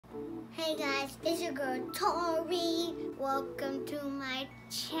Hey guys, it's your girl Tori. Welcome to my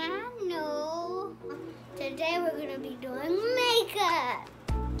channel. Today we're gonna be doing makeup.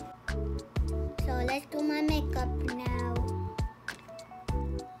 So let's do my makeup now.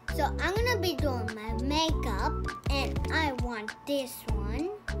 So I'm gonna be doing my makeup and I want this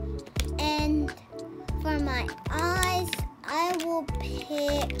one. And for my eyes, I will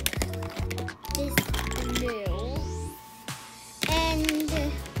pick this blue. And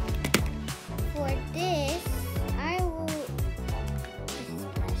for this, I will,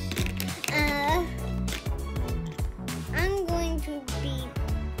 I'm going to be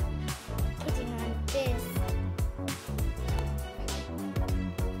putting on this.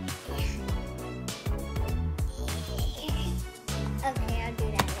 Okay, I'll do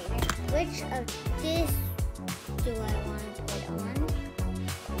that later. Which of this do I want to put on?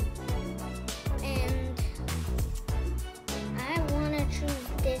 And I want to choose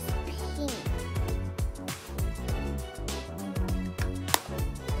this pink.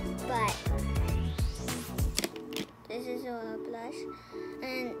 But this is a blush,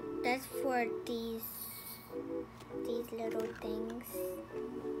 and that's for these little things.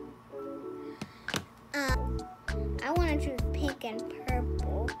 I want to choose pink and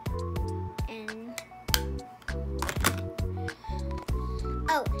purple, and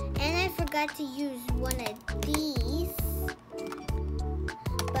oh, and I forgot to use one of these,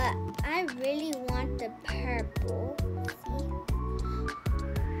 but I really want the purple. See?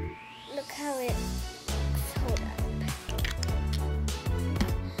 Look how it looks. Hold up.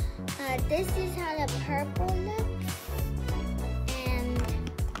 This is how the purple looks. And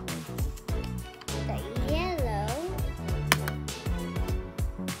the yellow.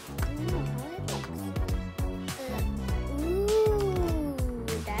 I don't know how it looks. Ooh,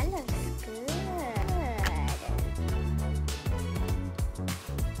 that looks good.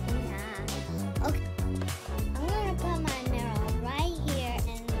 Yeah. Okay. I'm gonna put my mirror right here,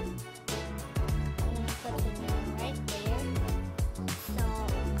 and I'm gonna put the mirror right there. So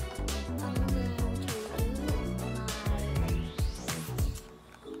I'm going to do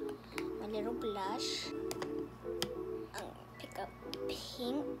my little blush. I'm gonna pick up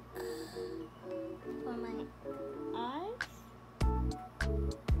pink for my eyes.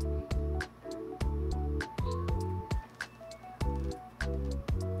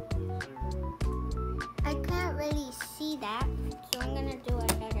 I can't really see that, so I'm gonna do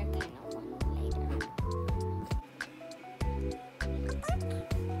another kind of one later.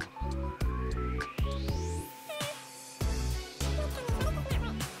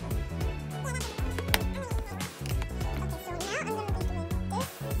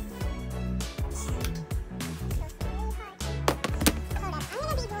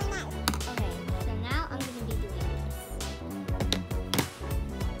 Okay, so now I'm gonna be doing this.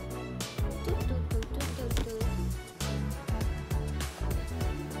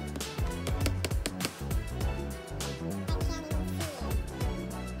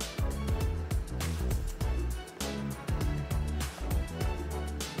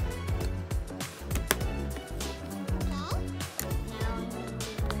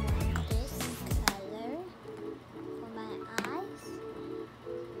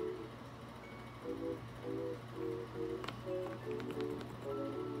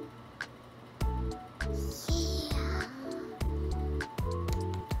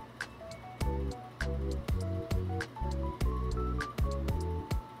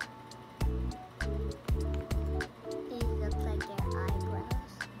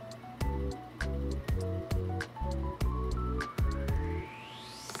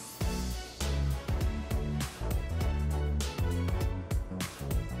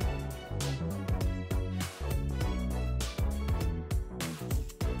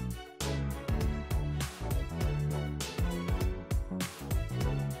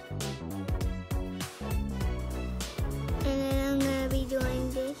 Doing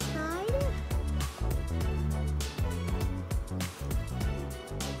this side.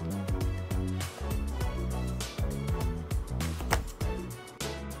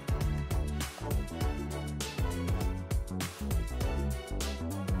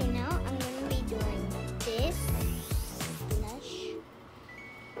 And now I'm going to be doing this blush.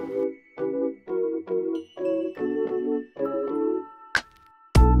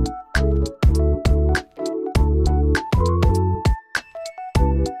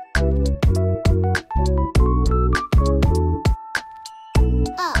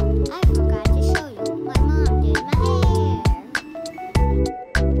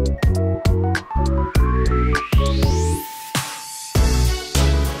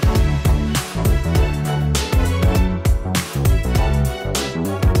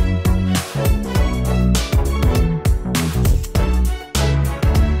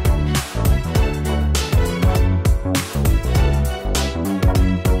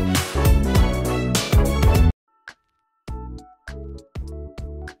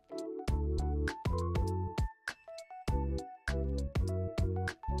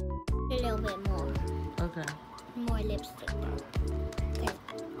 little bit more. Okay. More lipstick though.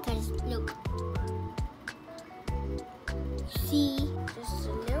 Cause look. See? Just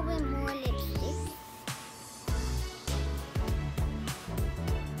a little bit more lipstick.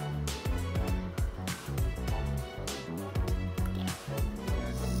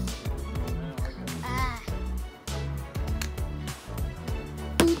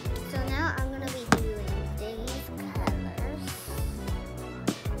 So now I'm gonna be doing these colors.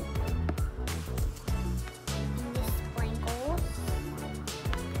 And these sprinkles.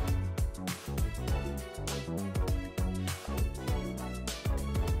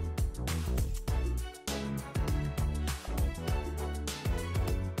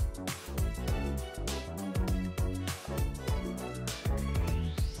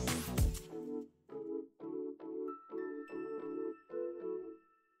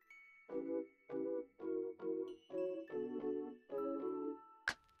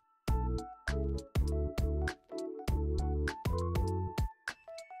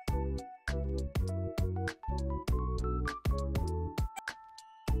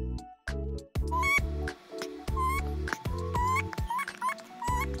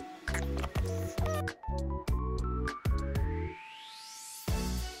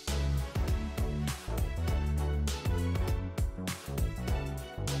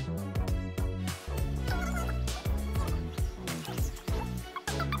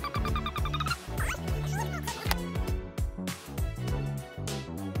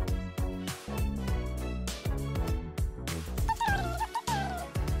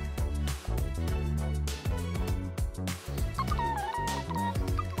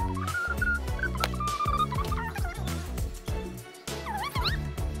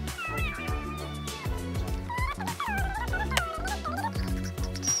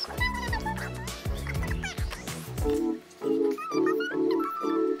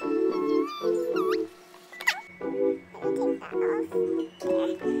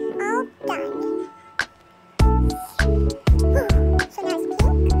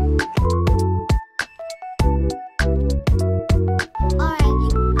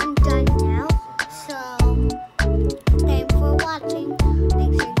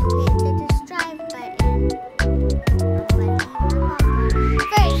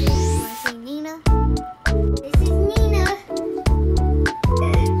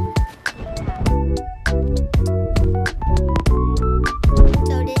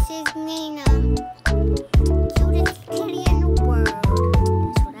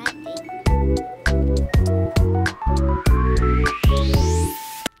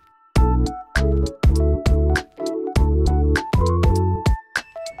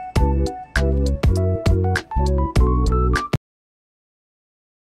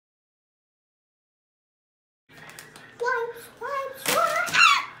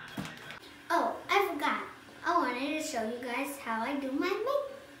 Oh, I forgot. I wanted to show you guys how I do my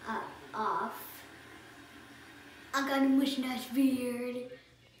makeup off. I got a mustache beard.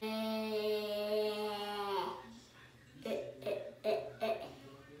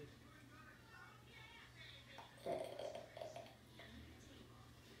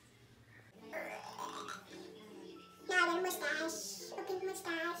 Now the mustache, a big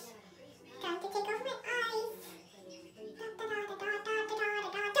mustache. Time to take off my eyes.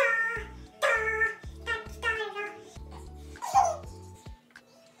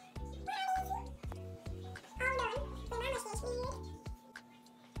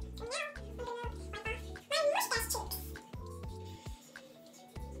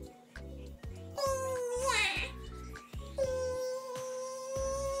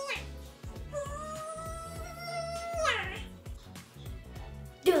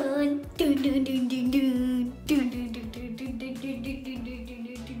 Dun dun dun dun dun dun dun dun dun dun dun dun dun dun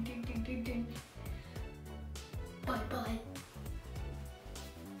dun dun dun dun dun. Bye bye.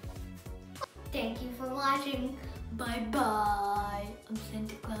 Thank you for watching. Bye bye. I'm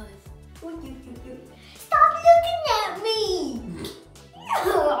Santa Claus. Stop looking at me.